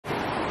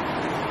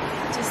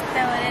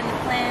throw it in the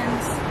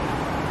plans.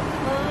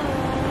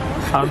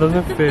 Whoa. How does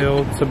it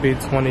feel to be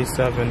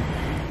 27?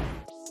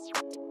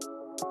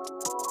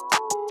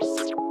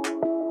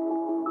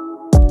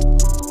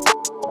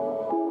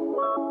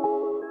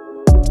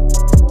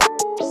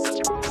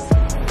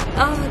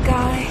 Oh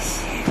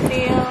gosh, it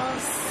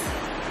feels...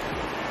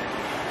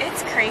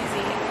 It's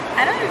crazy.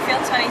 I don't even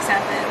feel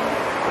 27.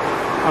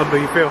 How do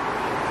you feel?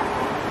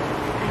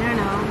 I don't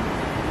know.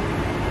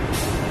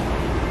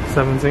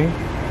 17?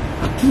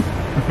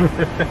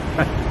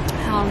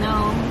 Hell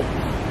no.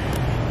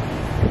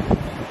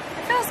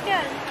 It feels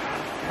good.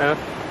 Yeah?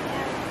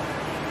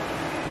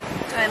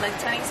 Do I look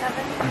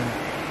 27?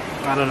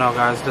 I don't know,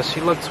 guys. Does she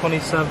look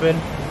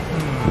 27?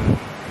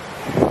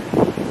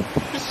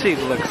 She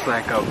looks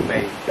like a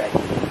baby.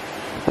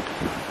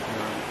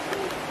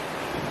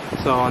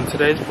 So on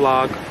today's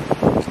vlog,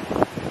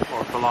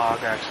 or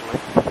vlog actually,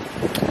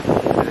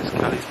 it is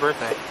Kelly's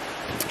birthday.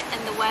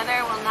 And the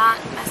weather will not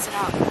mess it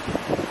up.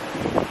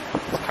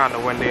 It's kind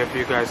of windy if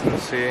you guys can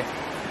see.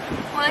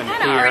 Well, it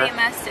kind of already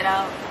messed it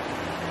up.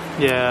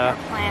 Yeah.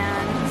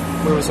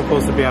 Plans. We were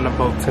supposed to be on a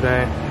boat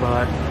today,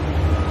 but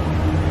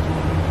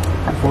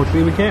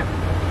unfortunately we can't.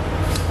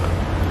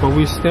 But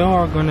we still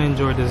are going to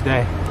enjoy this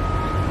day.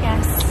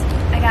 Yes.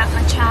 I got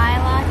my chai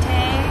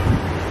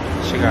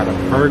latte. She got a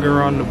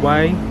burger on the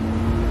way.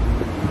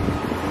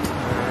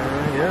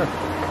 Yeah.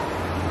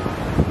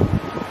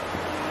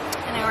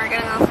 And then we're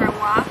going to go for a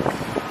walk.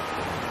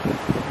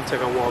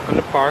 Take a walk in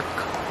the park.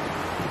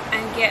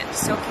 And get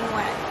soaking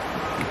wet.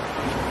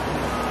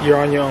 You're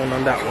on your own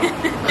on that one.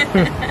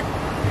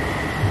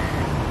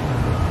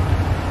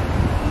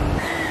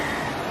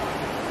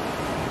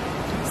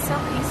 It's so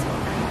peaceful.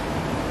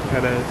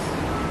 It is.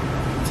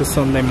 It's a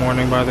Sunday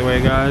morning, by the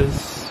way,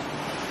 guys.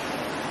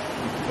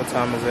 What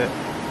time is it?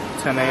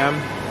 10 a.m.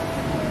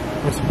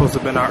 We're supposed to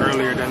have been out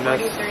earlier than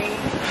this. 43.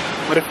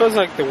 But it feels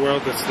like the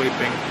world is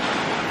sleeping.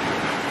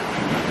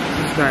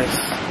 It's nice.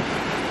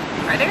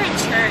 Or they're in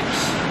church.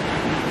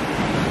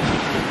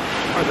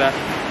 Or that.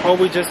 Oh,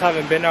 we just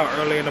haven't been out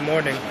early in the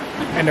morning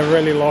in a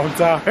really long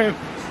time.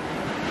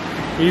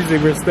 Usually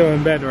we're still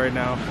in bed right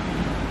now.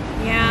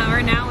 Yeah,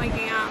 we're now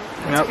waking up.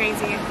 That's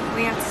crazy.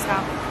 We have to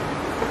stop.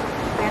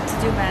 We have to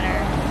do better.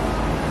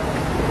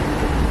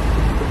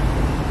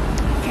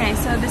 Okay,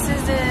 so this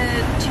is the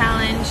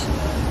challenge.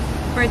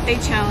 Birthday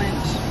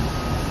challenge.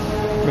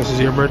 This is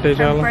your birthday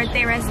challenge?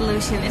 Birthday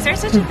resolution. Is there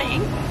such a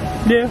thing?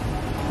 Yeah.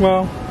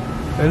 Well,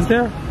 is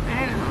there?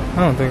 I don't know. I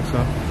don't think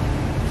so.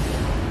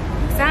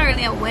 It's not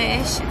really a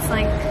wish. It's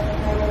like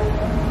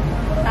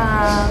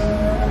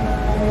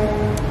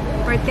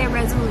birthday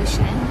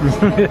resolution.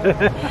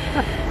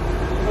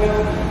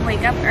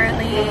 Wake up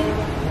early.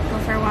 Go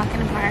for a walk in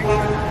the park.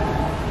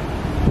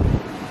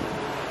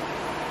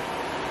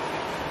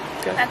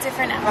 Okay. That's it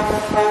for now.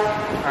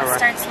 All right.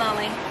 Start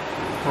slowly.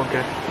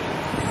 Okay.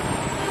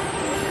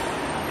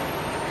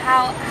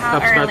 How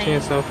Stop early? scratching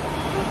yourself.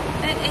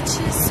 It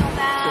itches so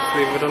bad. Just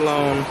leave it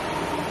alone.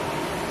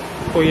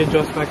 Pull your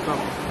dress back up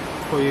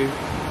before you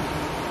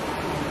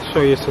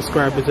show your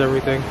subscribers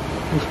everything.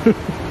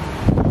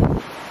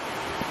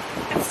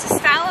 It's the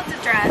style of the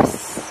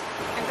dress.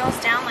 It goes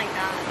down like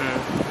that.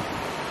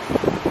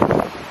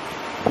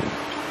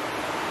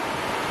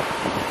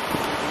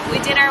 We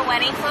did our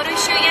wedding photo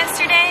shoot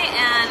yesterday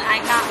and I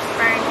got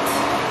burnt.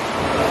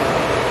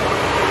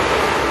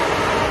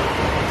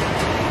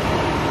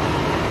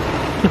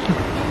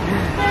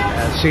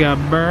 She got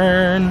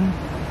burned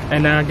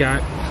and I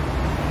got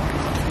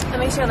Let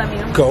me show them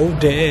you.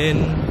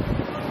 golden.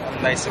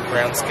 Nice and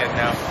brown skin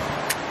now.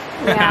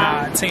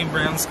 Yeah. Team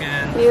brown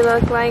skin. You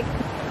look like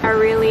a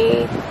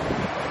really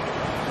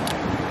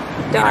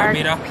dark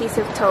Mira. piece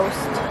of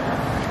toast.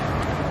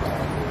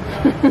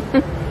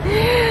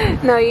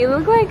 No, you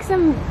look like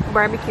some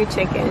barbecue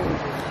chicken.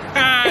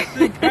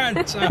 She got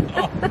Jones.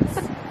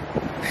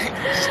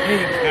 She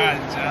got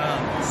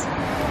Jones.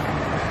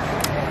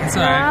 It's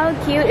alright.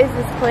 How cute is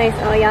this place?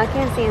 Oh, y'all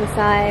can't see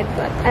inside,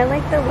 but I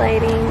like the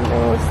lighting, the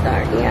little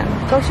star. Yeah,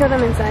 go show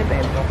them inside,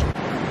 babe.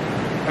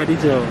 Eddie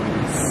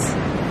Jones.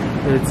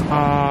 It's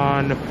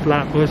on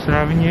Flatbush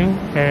Avenue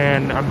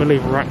and I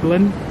believe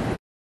Rutland.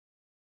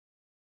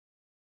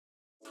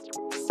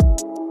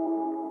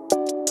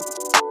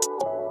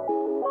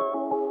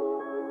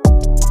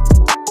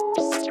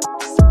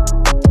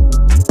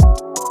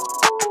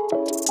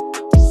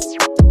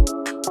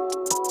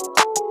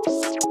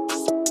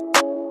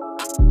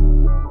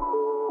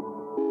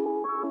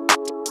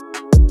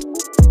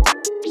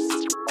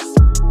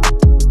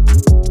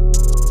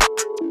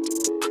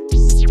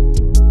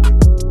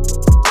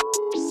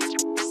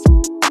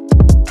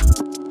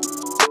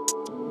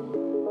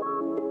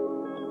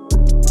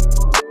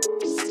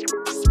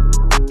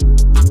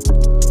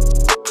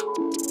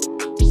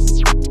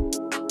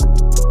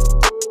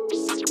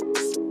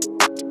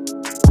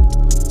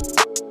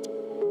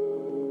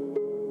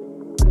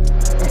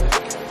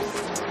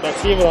 Back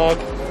to your vlog.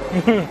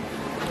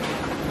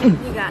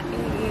 You got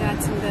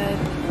some good.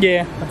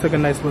 Yeah, I took a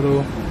nice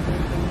little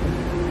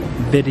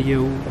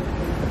video,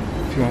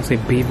 if you want to say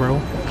B-roll.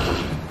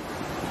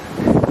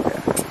 Yeah.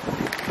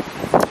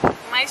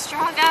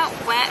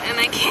 wet and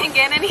I can't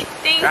get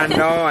anything. I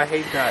know, I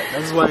hate that.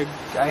 That's why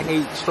I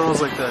hate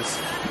straws like this.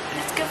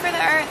 It's good for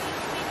the earth.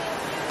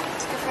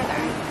 It's good for the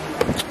earth.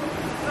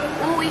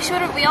 Oh,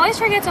 we always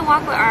forget to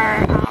walk with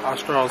our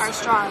straws. Our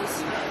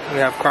straws. We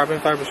have carbon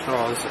fiber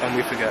straws and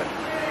we forget.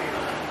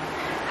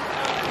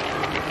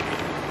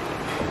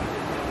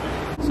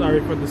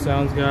 Sorry for the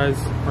sounds, guys.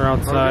 We're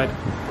outside.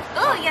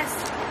 Oh, yes.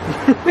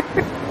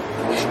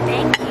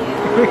 Thank you.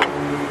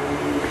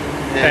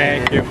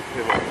 Thank you.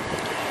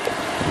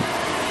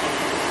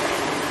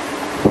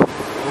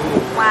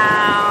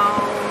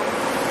 Wow.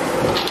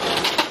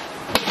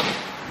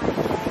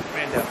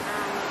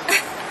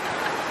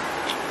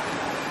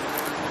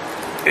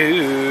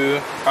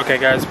 Ooh. Okay,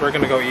 guys, we're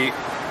gonna go eat.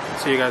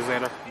 See you guys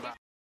later.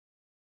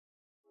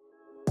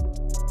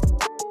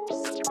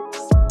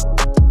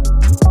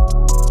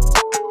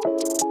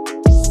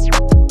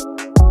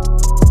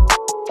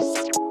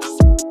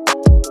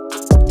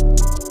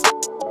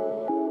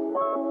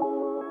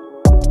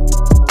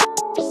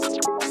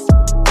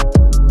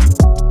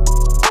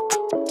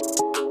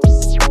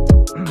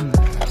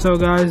 So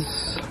guys,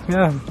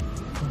 yeah,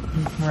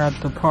 we're at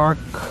the park,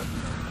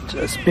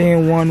 just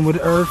being one with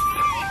Earth,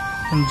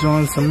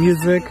 enjoying some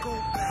music,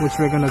 which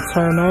we're gonna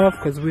turn off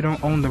because we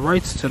don't own the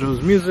rights to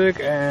those music.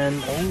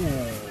 And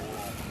oh,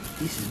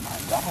 this is my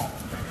dog.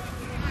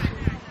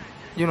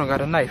 You don't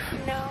got a knife?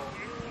 No.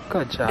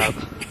 Good job.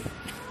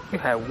 You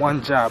had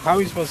one job. How are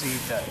we supposed to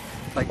eat that?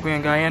 Like we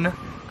in Guyana?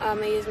 I'm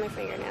gonna use my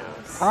fingernails.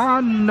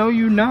 No,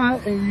 you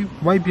not. And you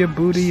wipe your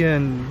booty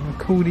and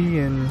cootie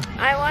and.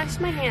 I washed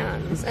my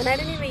hands, and I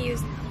didn't even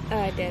use. Oh,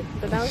 I did,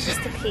 but that was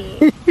just to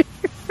pee.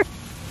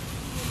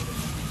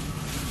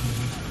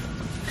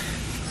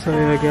 So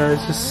yeah,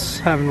 guys,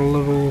 just having a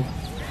little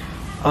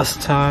us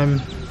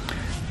time.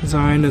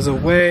 Zion is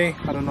away.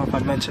 I don't know if I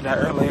mentioned that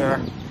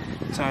earlier.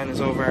 Zion is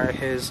over at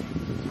his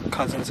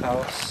cousin's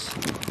house.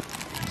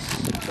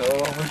 So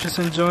we're just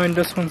enjoying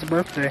this one's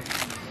birthday.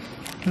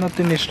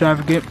 Nothing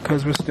extravagant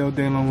because we're still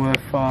dealing with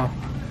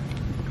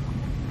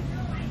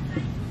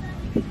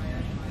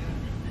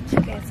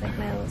It's like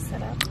my little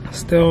setup.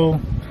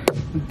 still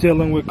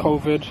dealing with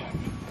COVID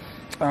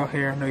out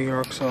here in New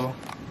York. So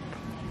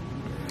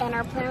And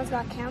our plans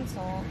got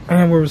canceled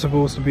and we were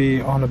supposed to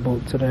be on a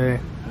boat today,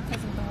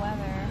 because of the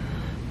weather.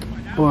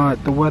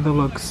 but the weather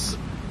looks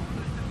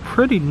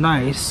pretty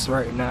nice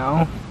right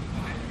now.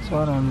 So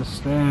I don't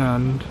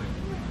understand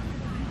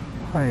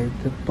why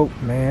the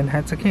boatman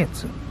had to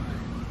cancel.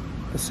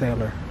 The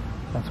sailor,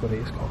 that's what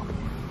he's called.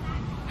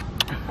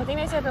 I think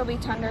they said there'll be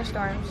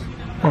thunderstorms.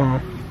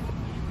 Oh.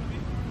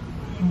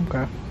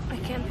 Okay. I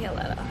can't peel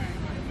that off.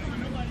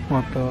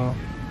 What the?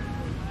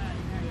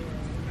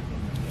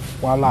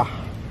 Voila.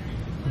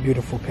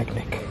 Beautiful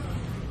picnic.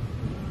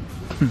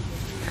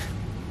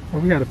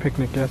 Well, we had a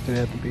picnic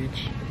yesterday at the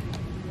beach.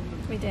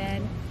 We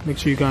did. Make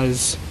sure you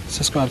guys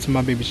subscribe to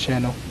my baby's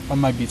channel. I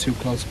might be too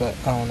close, but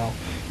I don't know.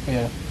 But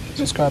yeah,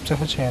 subscribe to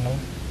her channel.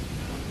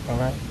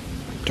 Alright?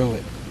 Do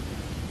it.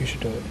 You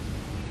should do it.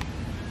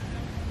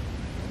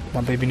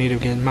 My baby need to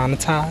get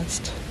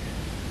monetized.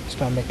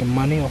 Start making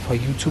money off her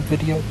YouTube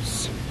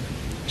videos.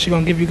 She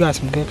gonna give you guys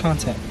some good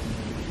content.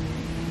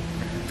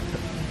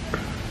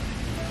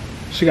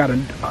 She got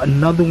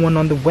another one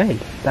on the way.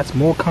 That's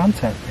more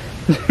content.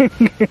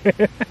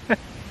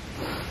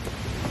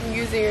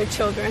 Using your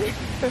children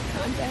for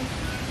content.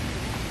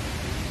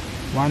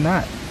 Why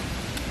not?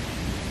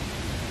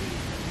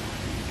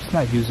 It's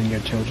not using your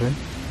children.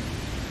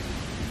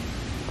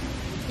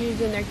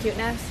 Using their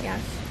cuteness,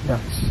 yes.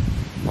 Yes,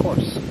 of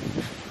course.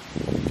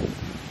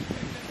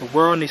 The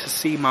world needs to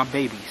see my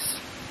babies.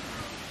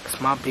 Because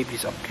my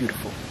babies are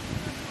beautiful.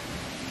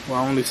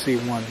 Well, I only see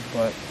one,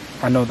 but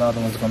I know the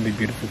other one's going to be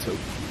beautiful too.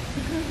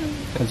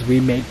 Because we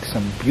make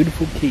some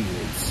beautiful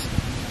kids.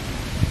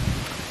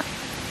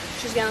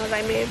 She's gonna look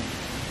like me.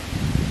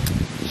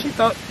 She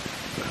thought.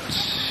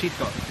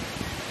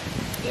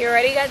 You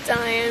already got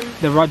Zion.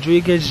 The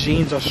Rodriguez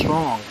genes are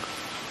strong.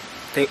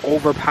 They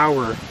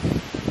overpower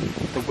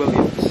the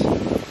Williams.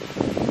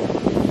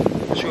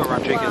 She's a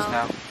Rodriguez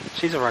now.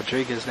 She's a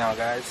Rodriguez now,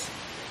 guys.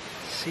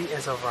 She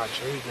is a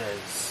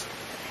Rodriguez.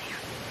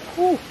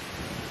 Whew.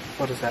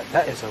 What is that?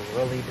 That is a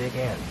really big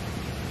ant.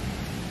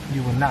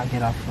 You will not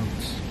get our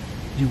fruits.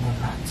 You will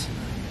not.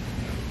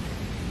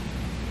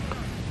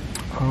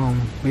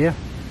 But yeah.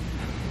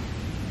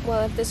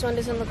 Well, if this one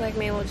doesn't look like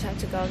me, we'll just have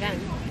to go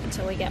again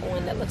until we get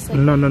one that looks like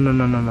No.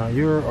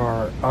 You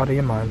are out of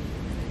your mind.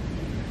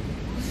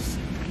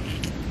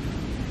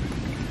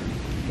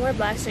 More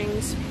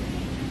blessings.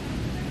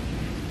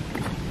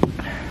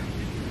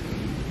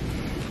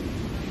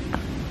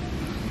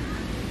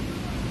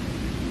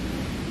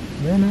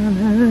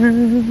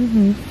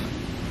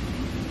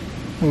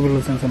 We were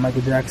listening to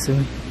Michael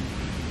Jackson.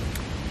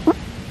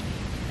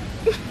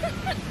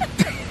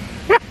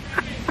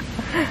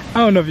 I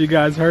don't know if you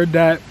guys heard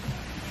that.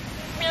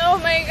 Oh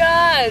my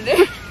god.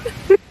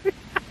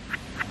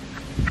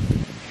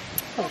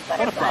 Oh,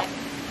 butterfly.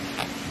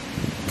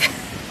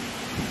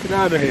 Get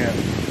out of here.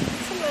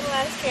 Some little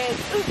ass kids.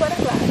 Ooh,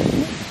 butterfly.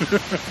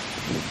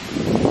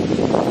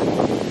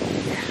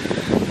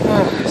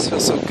 This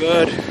feels so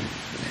good.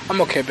 I'm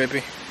okay,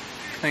 baby.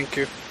 Thank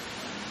you.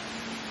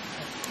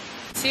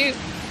 Shoot.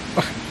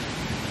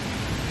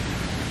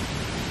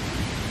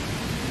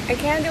 I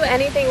can't do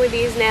anything with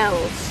these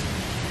nails.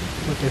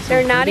 Look,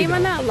 They're not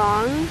even that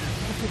long.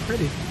 They're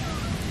pretty.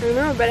 I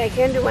know, but I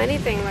can't do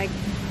anything. Like,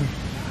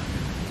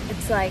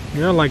 it's like...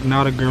 You're like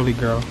not a girly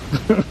girl.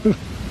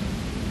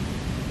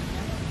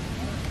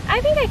 I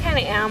think I kind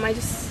of am. I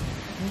just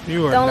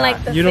You are don't not.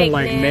 like the You don't fake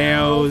like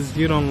nails.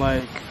 You don't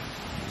like...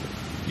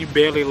 You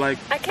barely like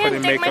I can't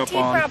putting dig my makeup teeth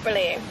on.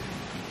 properly.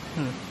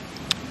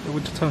 Do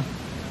with your tongue.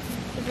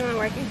 It's not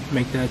working.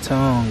 Make that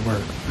tongue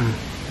work.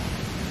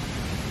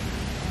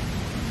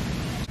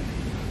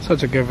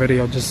 Such a good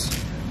video. Just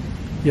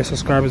your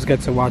subscribers get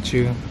to watch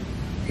you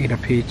eat a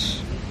peach.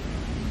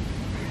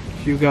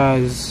 If you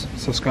guys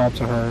subscribe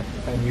to her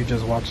and you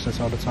just watch this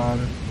all the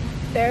time.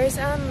 There's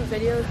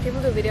videos,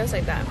 people do videos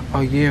like that.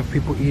 Oh yeah,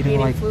 people eating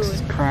like food.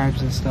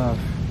 crabs and stuff.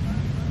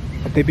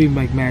 But they be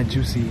like mad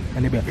juicy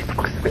and they be like,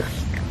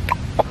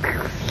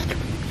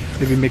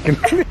 they be making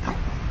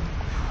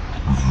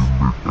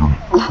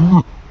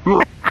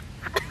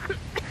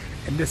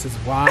and this is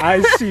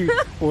why she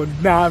will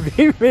not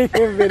be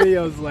making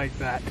videos like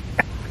that.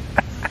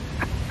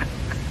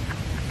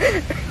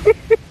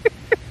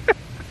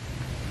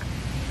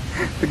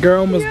 The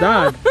girl almost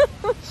died.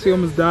 She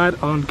almost died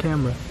on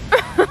camera.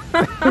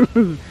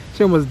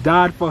 She almost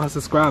died for her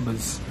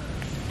subscribers.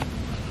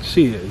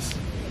 She is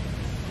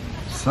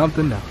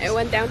something else. It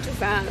went down too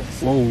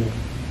fast. Whoa,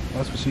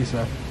 that's what she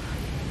said.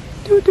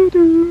 Do do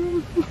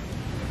do.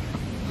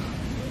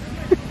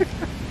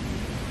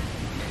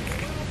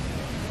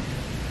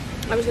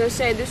 I was gonna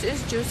say, this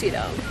is juicy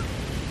though.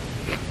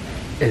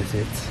 Is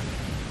it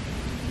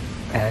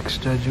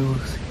extra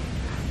juicy?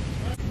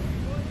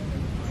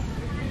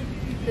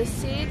 The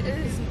seed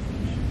is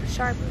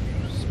sharp.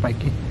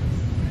 Spiky.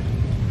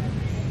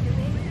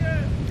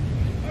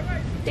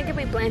 Think if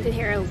we planted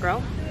here, it'll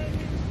grow.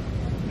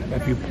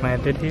 If you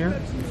plant it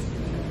here?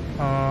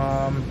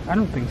 I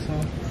don't think so.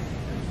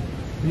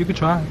 You could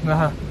try.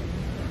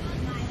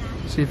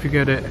 See if you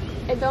get it.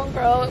 It don't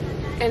grow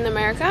in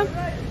America?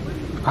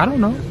 I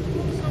don't know.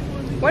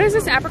 What is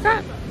this,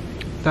 apricot?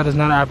 That is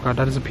not an apricot.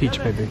 That is a peach,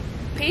 baby.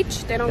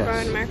 Peach? They don't grow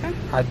in America?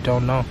 I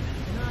don't know.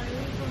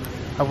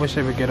 I wish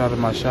they would get out of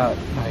my shot.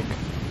 Like,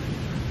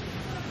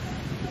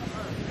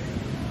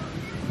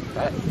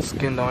 that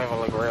skin don't even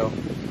look real.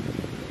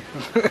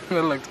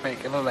 It looks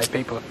fake. It looks like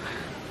paper.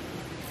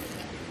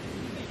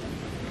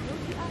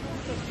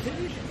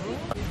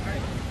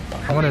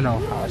 I want to know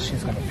how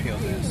she's gonna peel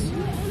this.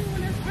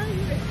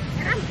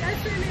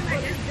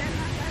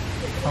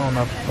 I don't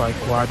know if, like,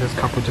 why this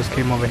couple just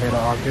came over here to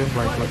argue.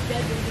 Like, look,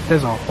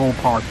 there's a whole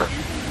park.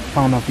 I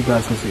don't know if you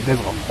guys can see. There's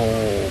a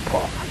whole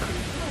park.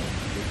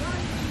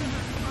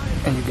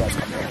 And you guys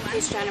come here.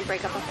 He's trying to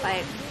break up a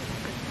fight.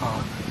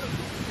 Oh.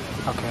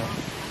 Okay.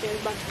 There's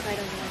a bunch of fight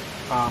over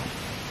there.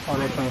 Oh,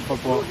 they're playing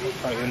football.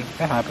 Fighting.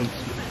 That happens.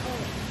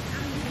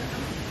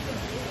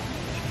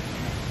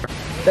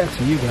 That's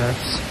for you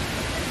guys.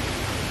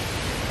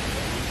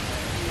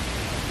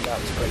 That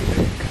was pretty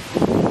big.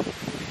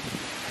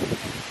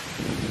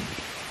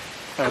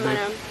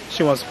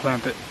 She wants to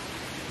plant it.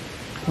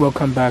 We'll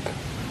come back.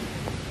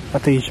 I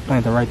think you should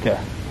plant it right there.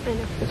 I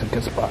know. It's a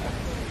good spot.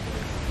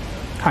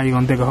 How you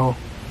gonna dig a hole?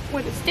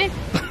 With a stick.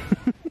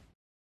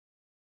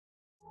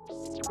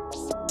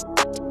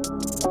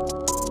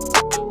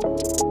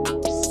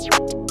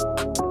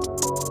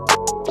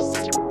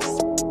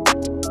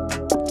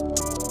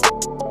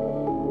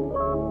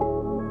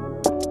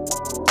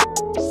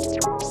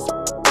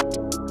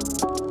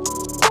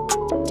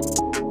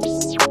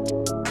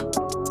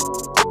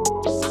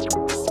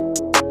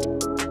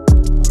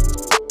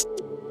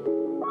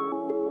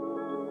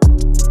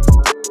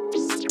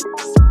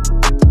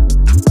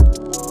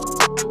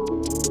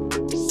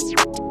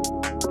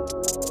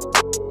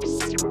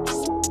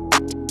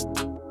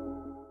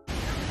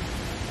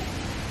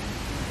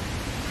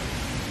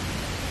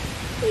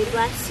 We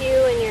bless you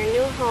in your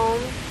new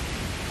home.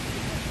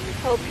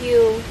 Hope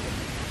you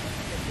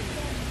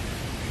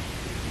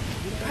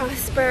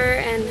prosper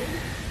and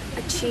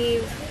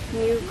achieve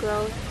new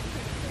growth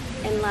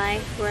in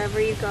life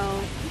wherever you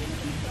go,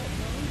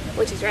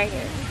 which is right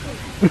here.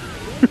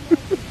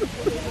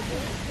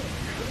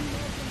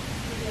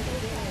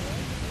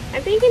 I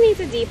think it needs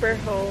a deeper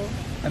hole.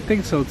 I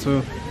think so too.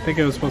 I think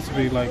it was supposed to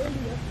be like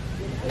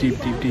deep,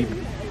 deep, deep.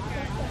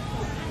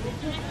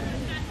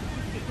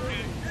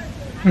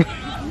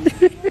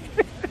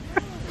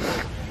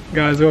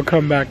 Guys, we'll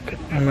come back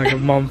in like a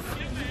month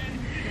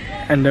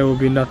and there will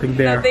be nothing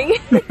there. Nothing.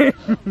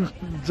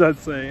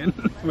 Just saying.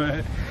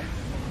 But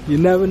you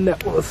never know.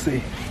 We'll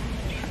see.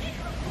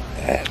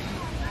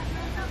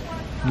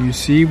 You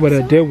see what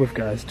I did with,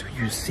 guys? Do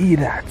you see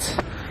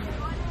that?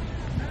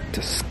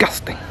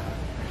 Disgusting.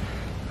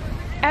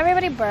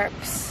 Everybody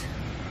burps.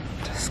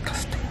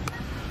 Disgusting.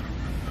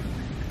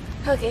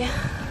 Okay,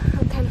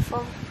 I'm kind of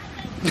full.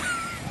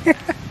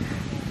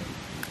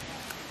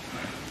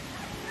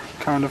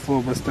 Kind of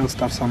full, but still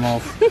stuff some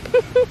off.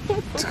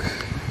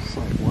 It's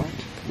like, what?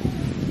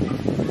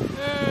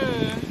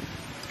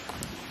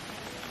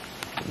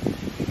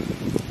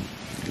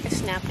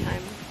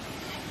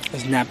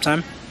 nap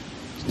time.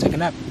 Let's take a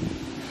nap.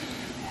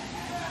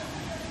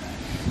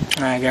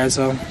 Alright guys,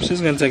 so she's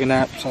gonna take a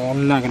nap, so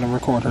I'm not gonna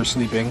record her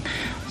sleeping.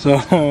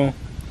 So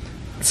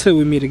till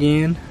we meet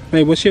again.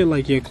 Babe, what's your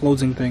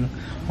closing thing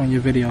on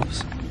your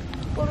videos?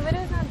 Well, the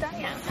video's not done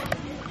yet.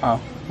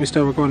 Oh, we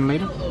still recording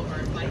later?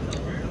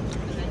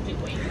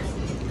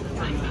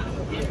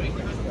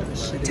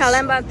 Tell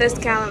them about this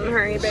Callum.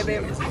 Hurry, baby. I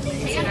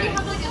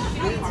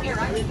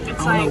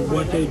don't know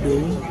what they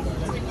do,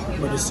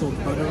 but it's so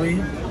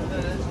buttery.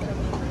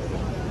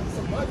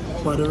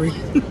 Buttery.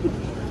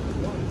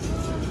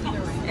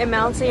 It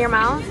melts in your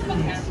mouth?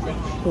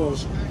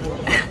 Pause.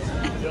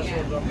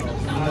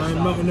 I'm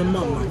not melting in my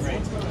mouth.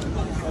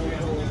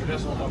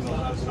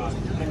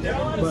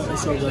 But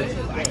it's so good.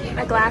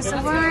 A glass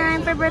of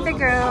wine for birthday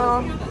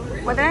girl.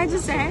 What did I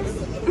just say?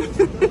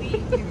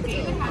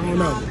 I don't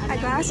know. A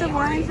glass of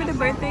wine for the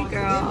birthday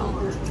girl.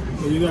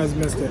 Well, you guys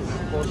missed it.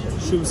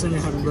 She was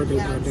singing happy birthday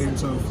to her damn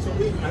self.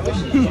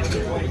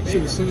 She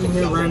was singing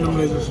here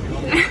randomly. Just...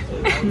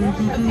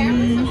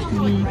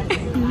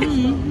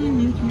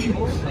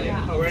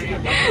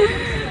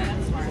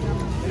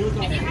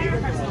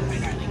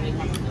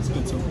 It's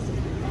good too.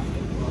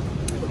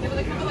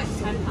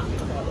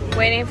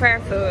 Waiting for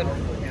our food.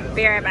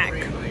 Be right back.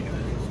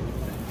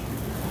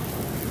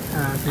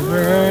 Happy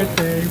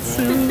birthday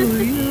to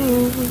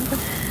you.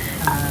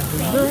 Happy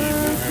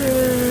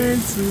birthday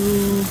to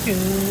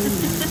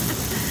Kelly.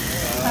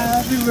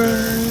 Happy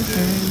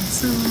birthday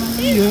to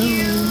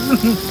you.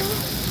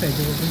 Thank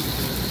you.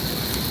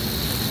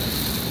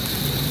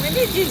 When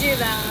did you do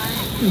that?